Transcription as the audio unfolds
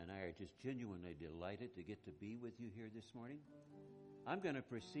just genuinely delighted to get to be with you here this morning. I'm going to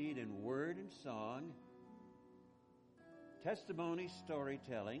proceed in word and song, testimony,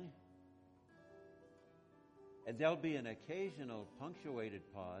 storytelling, and there'll be an occasional punctuated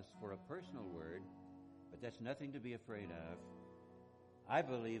pause for a personal word, but that's nothing to be afraid of. I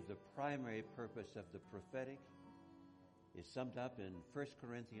believe the primary purpose of the prophetic is summed up in 1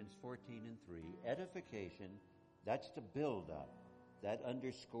 Corinthians 14:3. Edification, that's to build up. That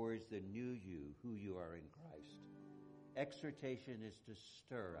underscores the new you, who you are in Christ. Exhortation is to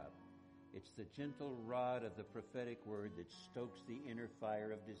stir up. It's the gentle rod of the prophetic word that stokes the inner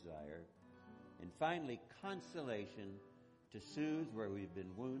fire of desire. And finally, consolation, to soothe where we've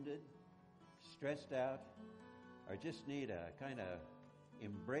been wounded, stressed out, or just need a kind of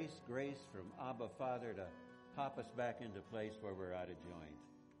embrace grace from Abba Father to pop us back into place where we're out of joint.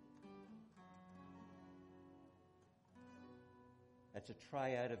 That's a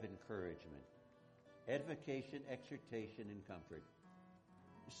triad of encouragement. Edification, exhortation, and comfort.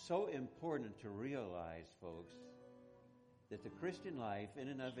 It's so important to realize, folks, that the Christian life in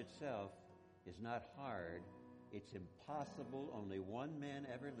and of itself is not hard. It's impossible. Only one man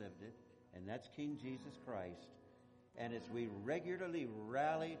ever lived it, and that's King Jesus Christ. And as we regularly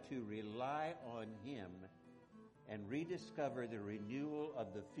rally to rely on Him and rediscover the renewal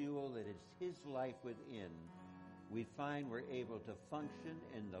of the fuel that is His life within, we find we're able to function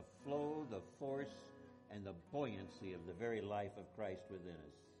in the flow, the force, and the buoyancy of the very life of Christ within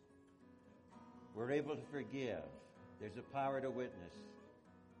us. We're able to forgive. There's a power to witness.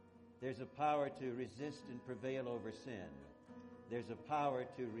 There's a power to resist and prevail over sin. There's a power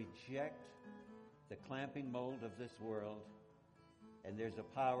to reject the clamping mold of this world. And there's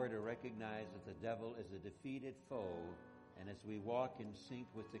a power to recognize that the devil is a defeated foe. And as we walk in sync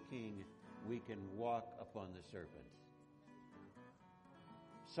with the King, we can walk upon the serpent.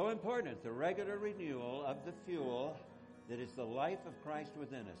 So important, the regular renewal of the fuel that is the life of Christ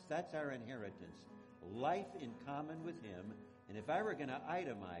within us. That's our inheritance. Life in common with Him. And if I were going to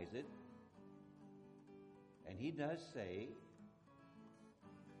itemize it, and He does say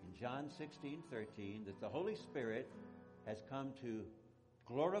in John 16:13 that the Holy Spirit has come to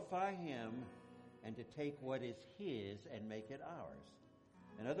glorify Him and to take what is His and make it ours.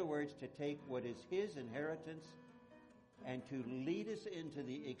 In other words, to take what is His inheritance and to lead us into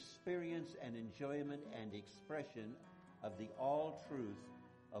the experience and enjoyment and expression of the all truth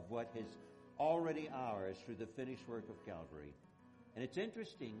of what is already ours through the finished work of Calvary. And it's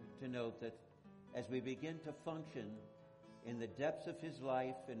interesting to note that as we begin to function in the depths of His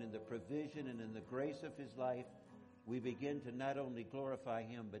life and in the provision and in the grace of His life, we begin to not only glorify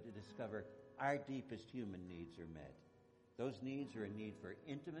Him, but to discover our deepest human needs are met. Those needs are a need for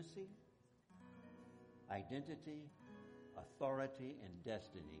intimacy, identity, authority, and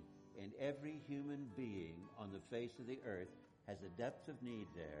destiny. And every human being on the face of the earth has a depth of need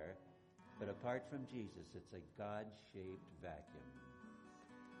there, but apart from Jesus, it's a God-shaped vacuum.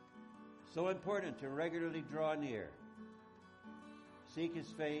 So important to regularly draw near, seek His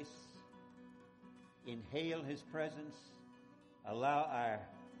face, inhale His presence, allow our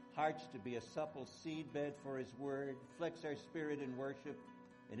hearts to be a supple seedbed for His Word, flex our spirit in worship,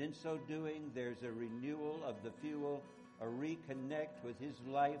 and in so doing, there's a renewal of the fuel, a reconnect with His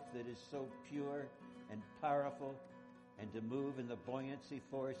life that is so pure and powerful, and to move in the buoyancy,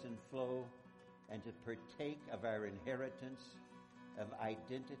 force, and flow, and to partake of our inheritance of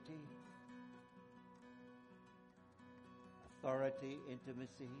identity, authority,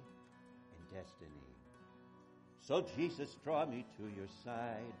 intimacy, and destiny. So Jesus, draw me to your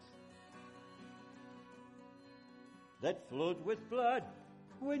side that flowed with blood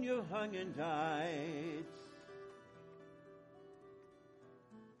when you hung and died.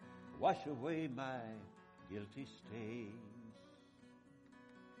 Wash away my guilty stains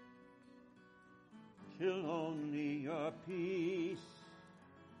till only your peace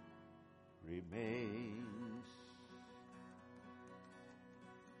remains.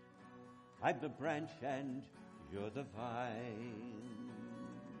 I'm the branch and you're the vine.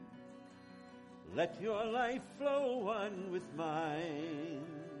 Let your life flow one with mine.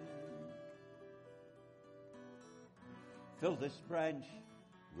 Fill this branch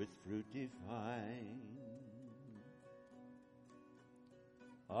with fruit divine.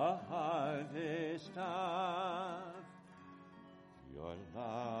 A harvest of your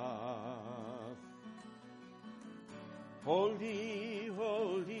love. Holy,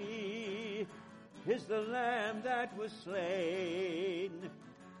 holy is the Lamb that was slain.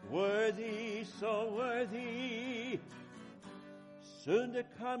 Worthy, so worthy, soon to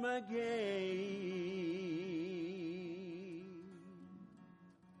come again.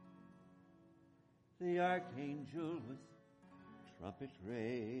 the archangel with trumpet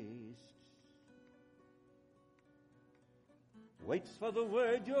raised waits for the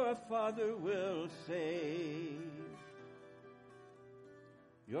word your Father will say.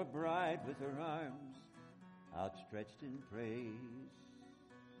 Your bride with her arms outstretched in praise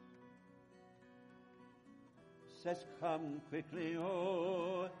says, come quickly,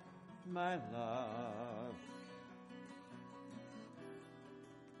 oh my love.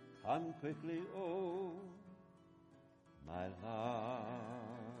 Come quickly, oh my love.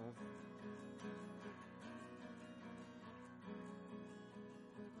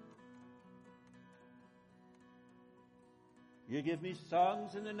 You give me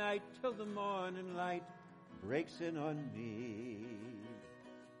songs in the night till the morning light breaks in on me.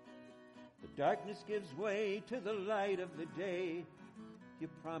 The darkness gives way to the light of the day you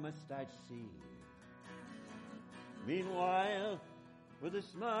promised I'd see. Meanwhile, with a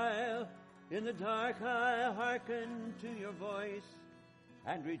smile in the dark, I hearken to your voice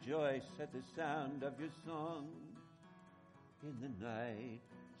and rejoice at the sound of your song. In the night,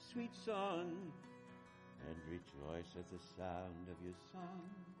 sweet song, and rejoice at the sound of your song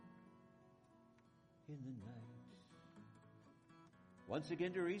in the night. Once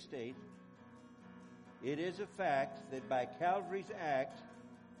again to restate, it is a fact that by Calvary's act,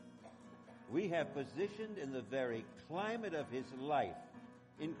 we have positioned in the very climate of his life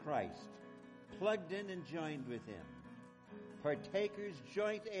in Christ, plugged in and joined with him, partakers,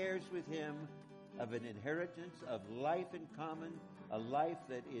 joint heirs with him of an inheritance of life in common, a life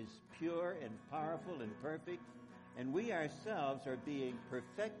that is pure and powerful and perfect, and we ourselves are being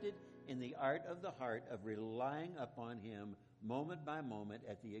perfected in the art of the heart of relying upon him moment by moment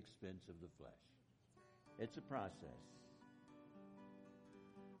at the expense of the flesh. It's a process.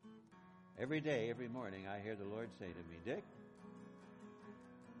 Every day, every morning, I hear the Lord say to me, Dick,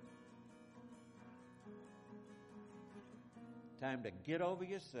 time to get over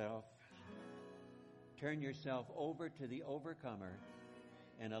yourself, turn yourself over to the overcomer,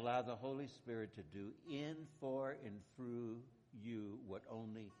 and allow the Holy Spirit to do in, for, and through you what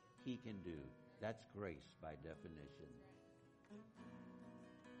only he can do. That's grace by definition.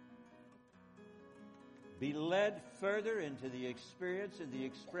 Be led further into the experience and the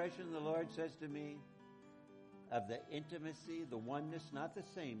expression, the Lord says to me, of the intimacy, the oneness, not the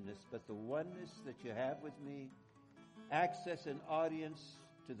sameness, but the oneness that you have with me. Access and audience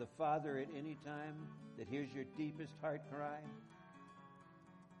to the Father at any time that hears your deepest heart cry.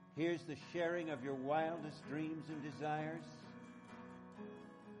 Here's the sharing of your wildest dreams and desires.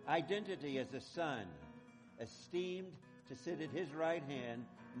 Identity as a son, esteemed to sit at his right hand,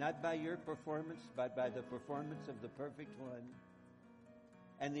 not by your performance, but by the performance of the perfect one.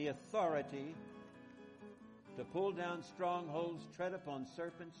 And the authority to pull down strongholds, tread upon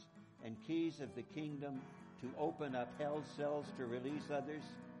serpents and keys of the kingdom, to open up hell's cells to release others.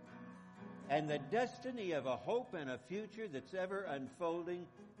 And the destiny of a hope and a future that's ever unfolding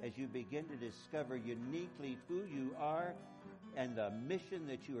as you begin to discover uniquely who you are and the mission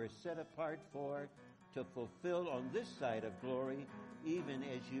that you are set apart for to fulfill on this side of glory, even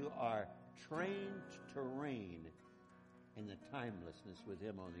as you are trained to reign in the timelessness with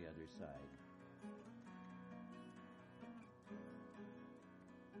him on the other side.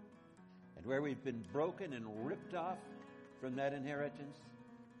 And where we've been broken and ripped off from that inheritance,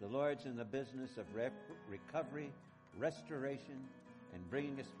 the Lord's in the business of recovery, restoration, and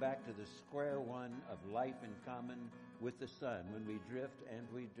bringing us back to the square one of life in common with the Son when we drift, and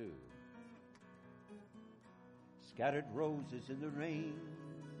we do. Scattered roses in the rain,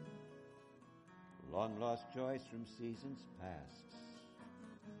 long-lost joys from seasons past.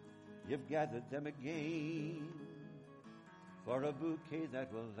 You've gathered them again for a bouquet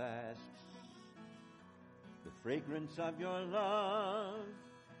that will last. The fragrance of your love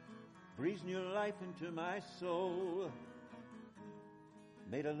breathes new life into my soul,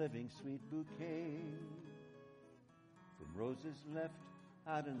 made a living sweet bouquet from roses left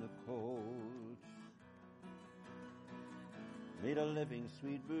out in the cold. Made a living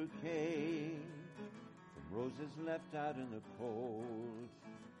sweet bouquet from roses left out in the cold.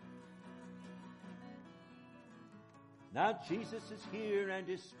 Now Jesus is here and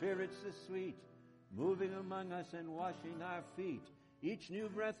his Spirit's so sweet, moving among us and washing our feet. Each new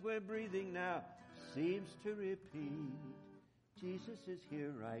breath we're breathing now seems to repeat. Jesus is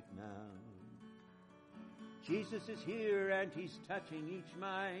here right now. Jesus is here and he's touching each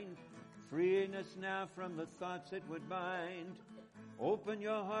mind, freeing us now from the thoughts that would bind. Open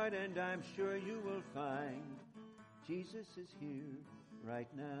your heart and I'm sure you will find Jesus is here right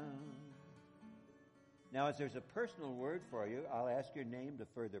now. Now, as there's a personal word for you, I'll ask your name to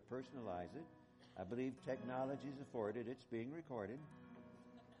further personalize it. I believe technology is afforded. It's being recorded.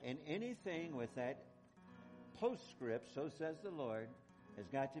 And anything with that postscript, so says the Lord, has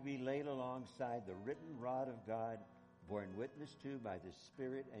got to be laid alongside the written rod of God, borne witness to by the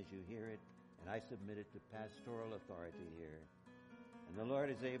Spirit as you hear it, and I submit it to pastoral authority here. And the Lord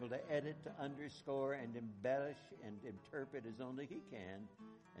is able to edit, to underscore, and embellish, and interpret as only He can,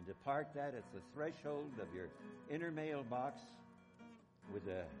 and to park that at the threshold of your inner mailbox with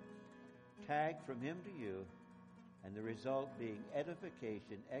a tag from Him to you, and the result being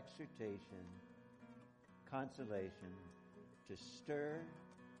edification, exhortation, consolation, to stir,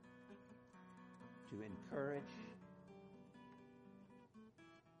 to encourage,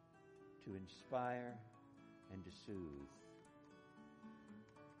 to inspire, and to soothe.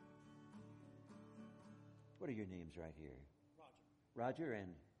 What are your names right here? Roger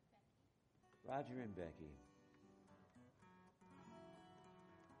and Becky.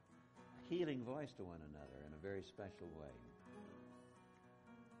 A healing voice to one another in a very special way.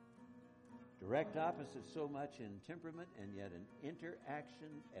 Direct opposite so much in temperament, and yet an interaction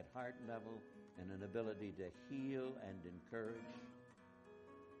at heart level and an ability to heal and encourage.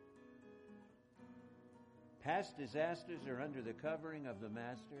 Past disasters are under the covering of the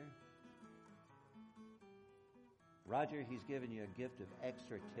Master. Roger, He's given you a gift of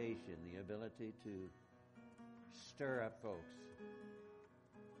exhortation, the ability to stir up folks,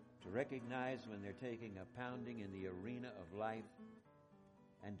 to recognize when they're taking a pounding in the arena of life,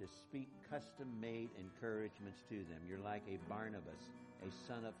 and to speak custom-made encouragements to them. You're like a Barnabas, a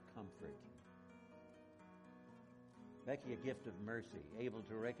son of comfort. Becky, a gift of mercy, able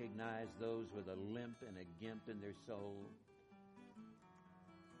to recognize those with a limp and a gimp in their soul,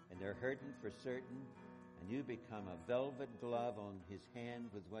 and they're hurting for certain, and you become a velvet glove on His hand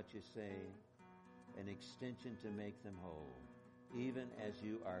with what you say, an extension to make them whole, even as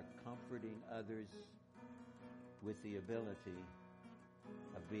you are comforting others with the ability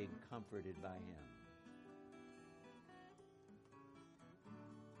of being comforted by Him.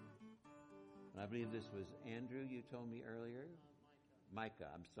 And I believe this was Andrew you told me earlier? Micah,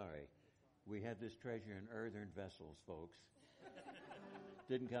 I'm sorry. We have this treasure in earthen vessels, folks.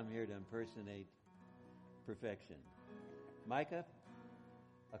 Didn't come here to impersonate perfection. Micah,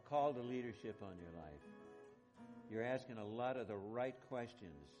 a call to leadership on your life. You're asking a lot of the right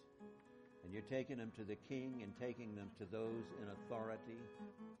questions, and you're taking them to the King and taking them to those in authority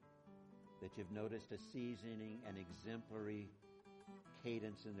that you've noticed a seasoning and exemplary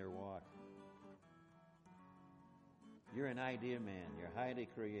cadence in their walk. You're an idea man. You're highly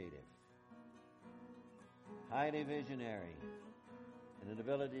creative, highly visionary, and an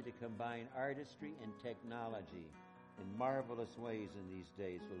ability to combine artistry and technology in marvelous ways in these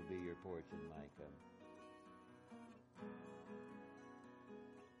days will be your portion, Micah.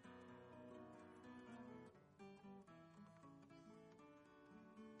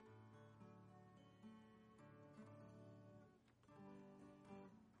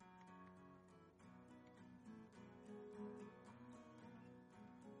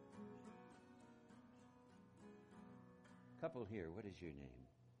 Couple here, what is your name?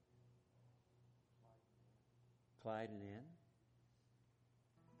 Clyde and Ann.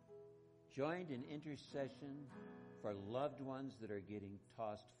 Joined in intercession for loved ones that are getting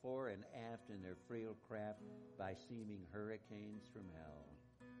tossed fore and aft in their frail craft by seeming hurricanes from hell.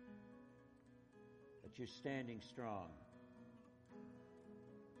 But you're standing strong.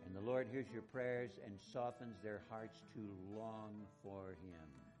 And the Lord hears your prayers and softens their hearts to long for Him.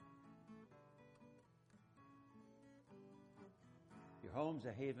 Your home's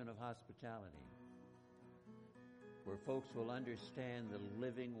a haven of hospitality, where folks will understand the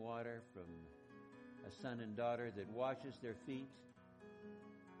living water from a son and daughter that washes their feet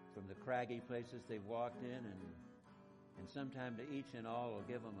from the craggy places they've walked in, and sometime to each and all will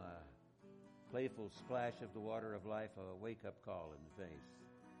give them a playful splash of the water of life, a wake-up call in the face.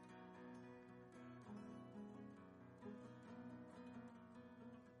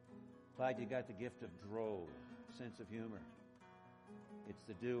 Clyde, you got the gift of droll, sense of humor. It's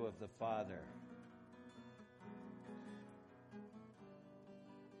the due of the Father.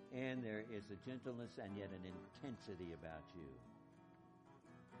 And there is a gentleness and yet an intensity about you.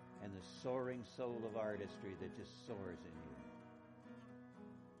 And the soaring soul of artistry that just soars in you.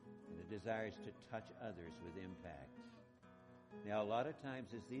 And it desires to touch others with impact. Now, a lot of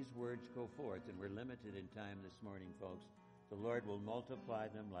times as these words go forth, and we're limited in time this morning, folks, the Lord will multiply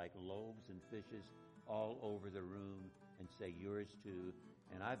them like loaves and fishes all over the room and say, yours too.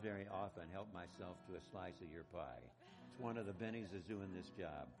 And I very often help myself to a slice of your pie. It's one of the bennies that's doing this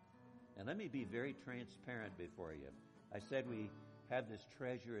job. And let me be very transparent before you. I said we have this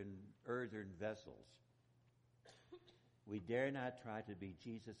treasure in earthen vessels. We dare not try to be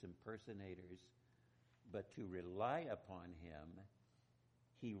Jesus impersonators, but to rely upon him.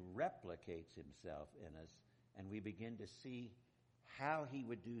 He replicates himself in us, and we begin to see how he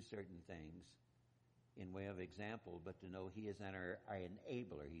would do certain things in way of example, but to know he is our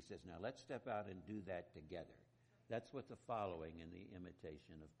enabler. He says, now let's step out and do that together. That's what the following in the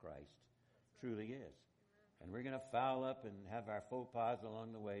imitation of Christ truly is. And we're going to foul up and have our faux pas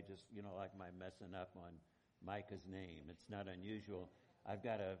along the way, just, like my messing up on Micah's name. It's not unusual. I've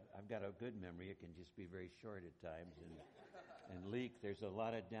got a good memory. It can just be very short at times and leak. There's a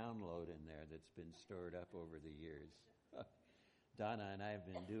lot of download in there that's been stored up over the years. Donna and I have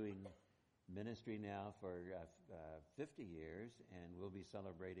been doing ministry now for 50 years, and we'll be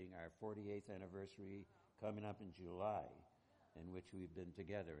celebrating our 48th anniversary coming up in July, in which we've been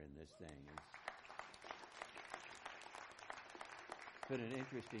together in this thing. It's been an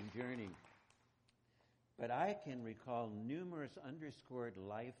interesting journey. But I can recall numerous underscored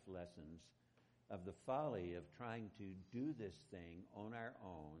life lessons of the folly of trying to do this thing on our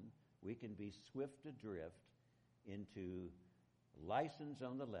own. We can be swift adrift into license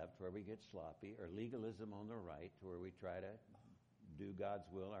on the left where we get sloppy, or legalism on the right where we try to do God's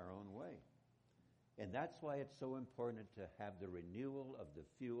will our own way. And that's why it's so important to have the renewal of the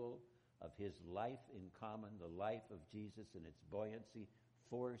fuel of his life in common, the life of Jesus and its buoyancy,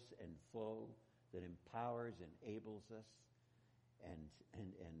 force, and flow that empowers, enables us, and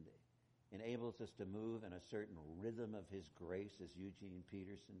enables us to move in a certain rhythm of his grace, as Eugene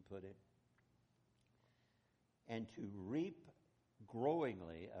Peterson put it, and to reap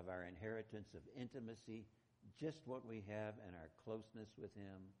growingly of our inheritance of intimacy, just what we have in our closeness with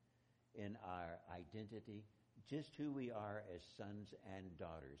him, in our identity, just who we are as sons and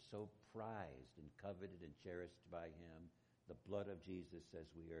daughters, so prized and coveted and cherished by him. The blood of Jesus says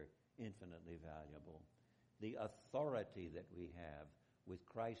we are infinitely valuable. The authority that we have with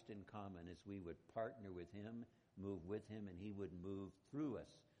Christ in common as we would partner with him, move with him, and he would move through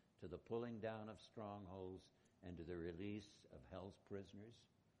us to the pulling down of strongholds and to the release of hell's prisoners.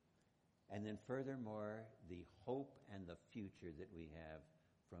 And then furthermore, the hope and the future that we have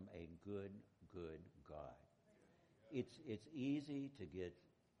from a good, good God. It's easy to get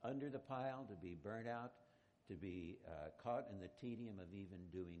under the pile, to be burnt out, to be caught in the tedium of even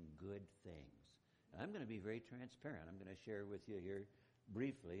doing good things. And I'm going to be very transparent. I'm going to share with you here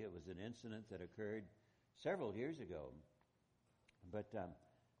briefly. It was an incident that occurred several years ago. But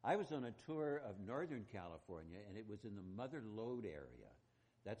I was on a tour of Northern California, and it was in the Mother Lode area.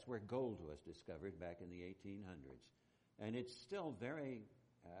 That's where gold was discovered back in the 1800s. And it's still very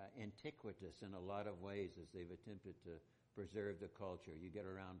antiquitous in a lot of ways as they've attempted to preserve the culture. You get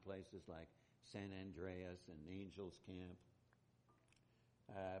around places like San Andreas and Angels Camp,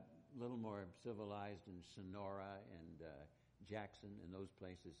 a little more civilized in Sonora and Jackson and those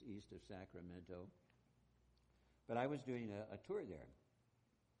places east of Sacramento. But I was doing a tour there.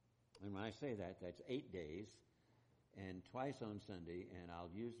 And when I say that, that's 8 days and twice on Sunday, and I'll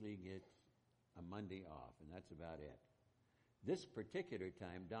usually get a Monday off, and that's about it. This particular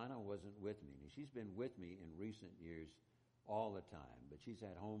time, Donna wasn't with me. She's been with me in recent years all the time, but she's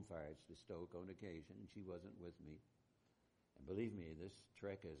had home fires to stoke on occasion, and she wasn't with me. And believe me, this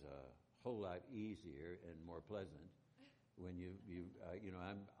trek is a whole lot easier and more pleasant when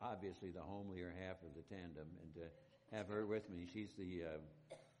I'm obviously the homelier half of the tandem, and to have her with me, she's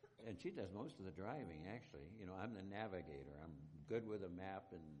and she does most of the driving, actually. I'm the navigator. I'm good with a map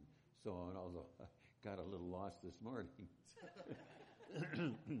and so on, although I got a little lost this morning.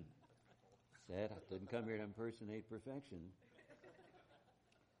 Said I didn't come here to impersonate perfection.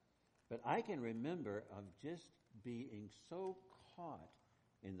 But I can remember of just being so caught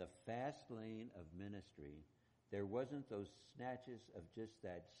in the fast lane of ministry, there wasn't those snatches of just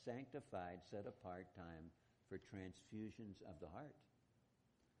that sanctified, set-apart time for transfusions of the heart.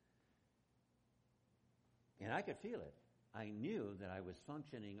 And I could feel it. I knew that I was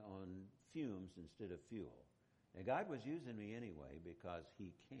functioning on fumes instead of fuel. And God was using me anyway because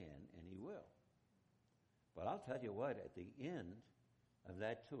he can and he will. But I'll tell you what, at the end of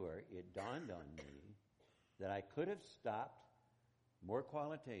that tour, it dawned on me that I could have stopped more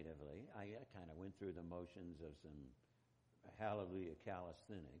qualitatively. I kind of went through the motions of some hallelujah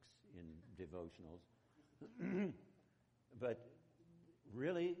calisthenics in devotionals. But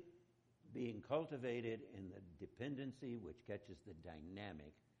really being cultivated in the dependency which catches the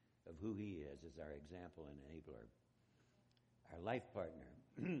dynamic of who he is as our example and enabler, our life partner.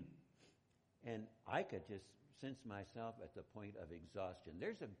 And I could just sense myself at the point of exhaustion.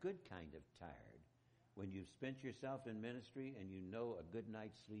 There's a good kind of tired, when you've spent yourself in ministry and you know a good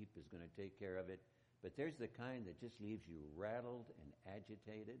night's sleep is going to take care of it. But there's the kind that just leaves you rattled and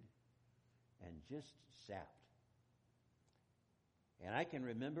agitated and just sapped. And I can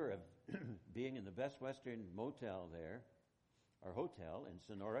remember of being in the Best Western Motel there, or hotel in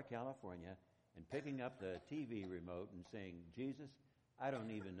Sonora, California, and picking up the TV remote and saying, Jesus, I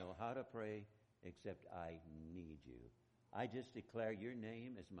don't even know how to pray except I need you. I just declare your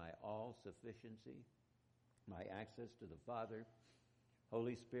name as my all-sufficiency, my access to the Father.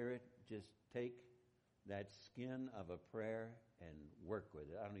 Holy Spirit, just take that skin of a prayer and work with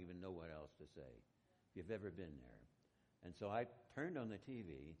it. I don't even know what else to say, if you've ever been there. And so I turned on the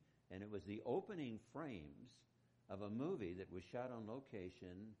TV, and it was the opening frames of a movie that was shot on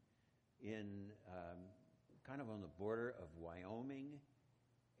location in kind of on the border of Wyoming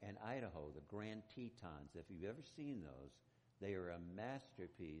and Idaho, the Grand Tetons. If you've ever seen those, they are a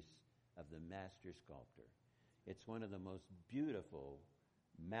masterpiece of the master sculptor. It's one of the most beautiful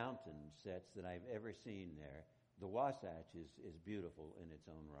mountain sets that I've ever seen there. The Wasatch is beautiful in its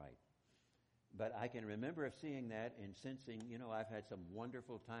own right. But I can remember of seeing that and sensing, I've had some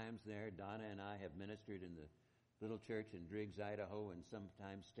wonderful times there. Donna and I have ministered in the little church in Driggs, Idaho, and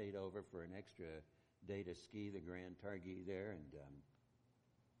sometimes stayed over for an extra day to ski the Grand Targhee there. And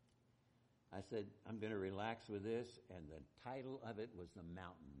I said, I'm going to relax with this. And the title of it was The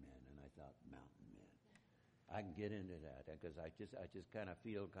Mountain Men. And I thought, Mountain Men. I can get into that because I just kind of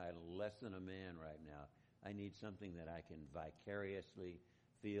feel kind of less than a man right now. I need something that I can vicariously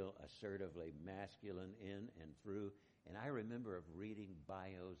feel assertively masculine in and through. And I remember of reading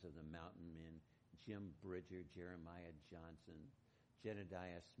bios of the mountain men, Jim Bridger, Jeremiah Johnson,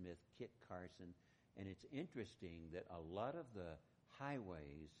 Jedediah Smith, Kit Carson. And it's interesting that a lot of the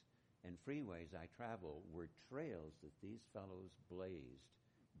highways and freeways I travel were trails that these fellows blazed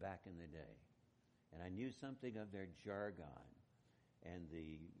back in the day. And I knew something of their jargon. And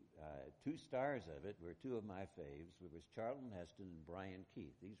the 2 stars of it were 2 of my faves. It was Charlton Heston and Brian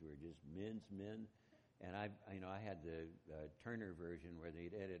Keith. These were just men's men. And I had the Turner version where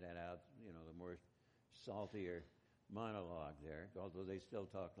they'd edit that out, the more saltier monologue there, although they still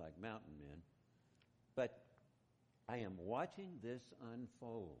talk like mountain men. But I am watching this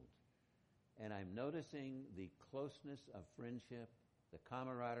unfold, and I'm noticing the closeness of friendship, the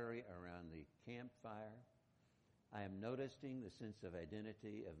camaraderie around the campfire. I am noticing the sense of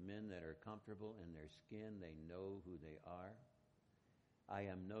identity of men that are comfortable in their skin. They know who they are. I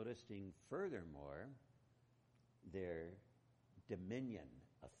am noticing, furthermore, their dominion,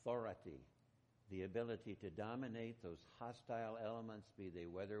 authority, the ability to dominate those hostile elements, be they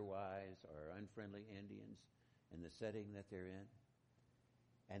weather-wise or unfriendly Indians, in the setting that they're in.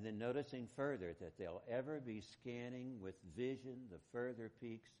 And then noticing further that they'll ever be scanning with vision the further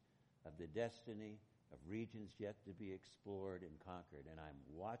peaks of the destiny of regions yet to be explored and conquered. And I'm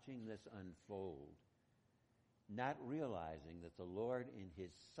watching this unfold, not realizing that the Lord in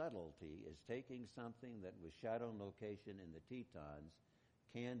His subtlety is taking something that was shot on location in the Tetons,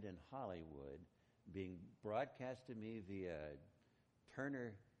 canned in Hollywood, being broadcast to me via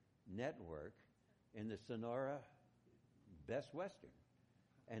Turner Network in the Sonora Best Western.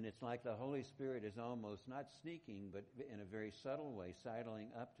 And it's like the Holy Spirit is almost not sneaking, but in a very subtle way,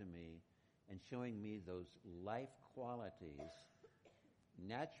 sidling up to me and showing me those life qualities,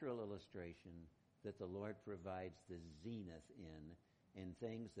 natural illustration that the Lord provides the zenith in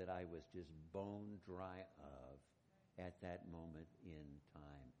things that I was just bone dry of at that moment in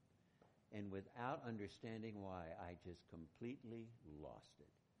time. And without understanding why, I just completely lost it.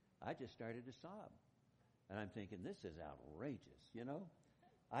 I just started to sob. And I'm thinking, this is outrageous,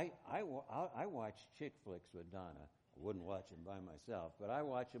 I watch chick flicks with Donna. I wouldn't watch them by myself, but I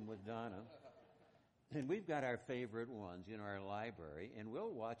watch them with Donna. And we've got our favorite ones in our library, and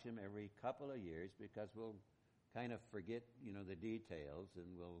we'll watch them every couple of years because we'll kind of forget, the details,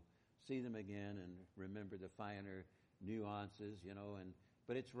 and we'll see them again and remember the finer nuances,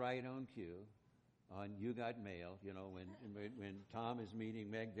 but it's right on cue. On You Got Mail, when Tom is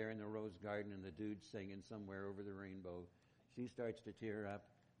meeting Meg there in the rose garden and the dude's singing Somewhere Over the Rainbow, she starts to tear up,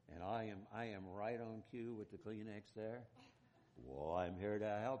 and I am right on cue with the Kleenex there. Well, I'm here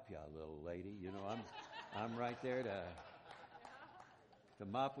to help you, little lady. I'm right there to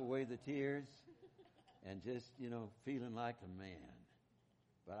mop away the tears and just, feeling like a man.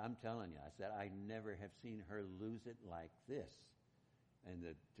 But I'm telling you, I said, I never have seen her lose it like this. And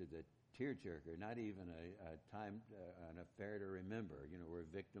to the tearjerker, not even a time, an affair to remember, where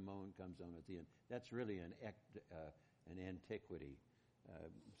Victimone comes on at the end. That's really an antiquity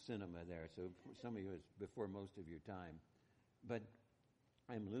cinema there. So some of you, it's before most of your time. But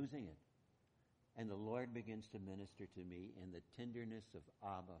I'm losing it. And the Lord begins to minister to me in the tenderness of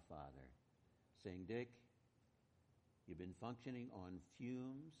Abba, Father, saying, Dick, you've been functioning on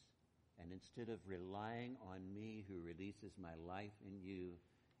fumes, and instead of relying on me who releases my life in you,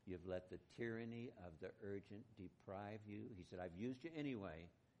 you've let the tyranny of the urgent deprive you. He said, I've used you anyway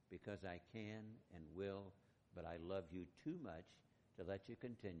because I can and will, but I love you too much to let you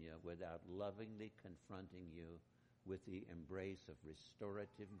continue without lovingly confronting you with the embrace of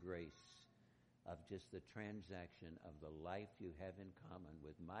restorative grace of just the transaction of the life you have in common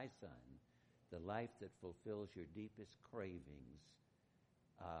with my Son, the life that fulfills your deepest cravings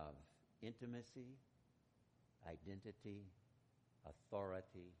of intimacy, identity,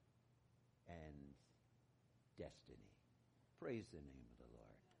 authority, and destiny. Praise the name of the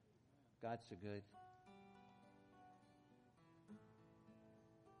Lord. God's so good.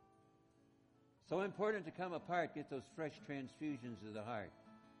 So important to come apart, get those fresh transfusions of the heart.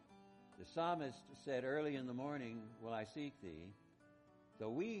 The psalmist said, early in the morning will I seek thee. Though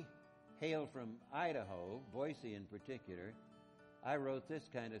we hail from Idaho, Boise in particular, I wrote this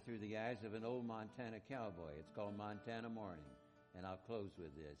kind of through the eyes of an old Montana cowboy. It's called Montana Morning, and I'll close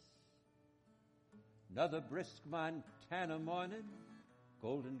with this. Another brisk Montana morning,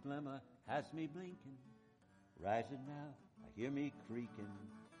 golden glimmer has me blinking. Rising now, I hear me creaking.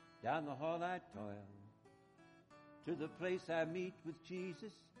 Down the hall I toil, to the place I meet with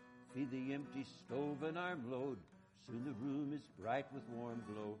Jesus. Feed the empty stove an arm load. Soon the room is bright with warm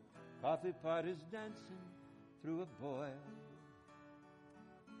glow. Coffee pot is dancing through a boil.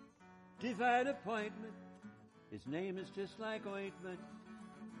 Divine appointment, his name is just like ointment.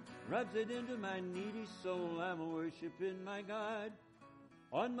 Rubs it into my needy soul. I'm worshiping my God.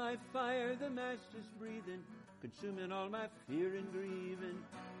 On my fire the Master's breathing, consuming all my fear and grieving.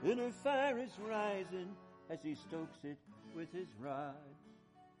 Inner fire is rising as he stokes it with his rod.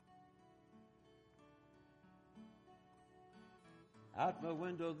 Out my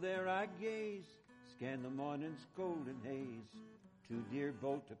window there I gaze, scan the morning's golden haze. Two deer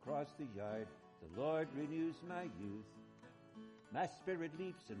bolt across the yard, the Lord renews my youth. My spirit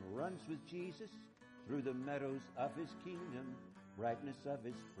leaps and runs with Jesus through the meadows of his kingdom, brightness of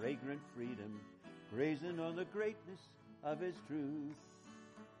his fragrant freedom, grazing on the greatness of his truth.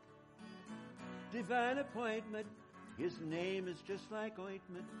 Divine appointment, his name is just like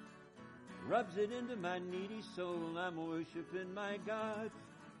ointment. Rubs it into my needy soul. I'm worshiping my God.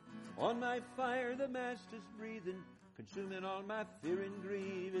 On my fire the Master's breathing, consuming all my fear and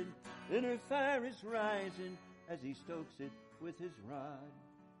grieving. Inner fire is rising as he stokes it with his rod.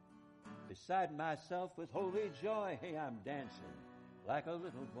 Beside myself with holy joy, hey, I'm dancing like a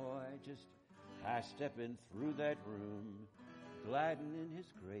little boy, just high-stepping through that room, gliding in his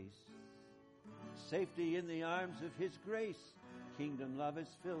grace. Safety in the arms of his grace. Kingdom love has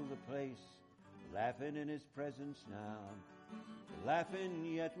filled the place. Laughing in his presence now.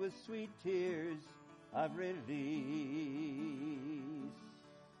 Laughing yet with sweet tears of release.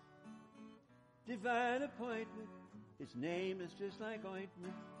 Divine appointment. His name is just like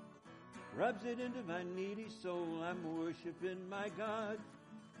ointment. Rubs it into my needy soul. I'm worshiping my God.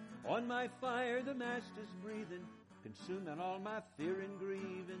 On my fire the Master's breathing, consuming all my fear and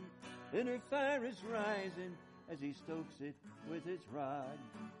grieving. Inner fire is rising as he stokes it with his rod.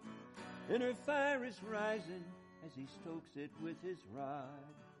 Inner fire is rising as he stokes it with his rod.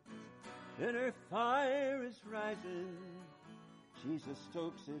 Inner fire is rising. Jesus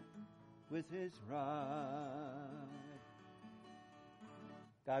stokes it with his rod.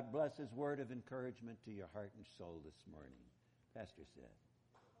 God bless his word of encouragement to your heart and soul this morning. Pastor said.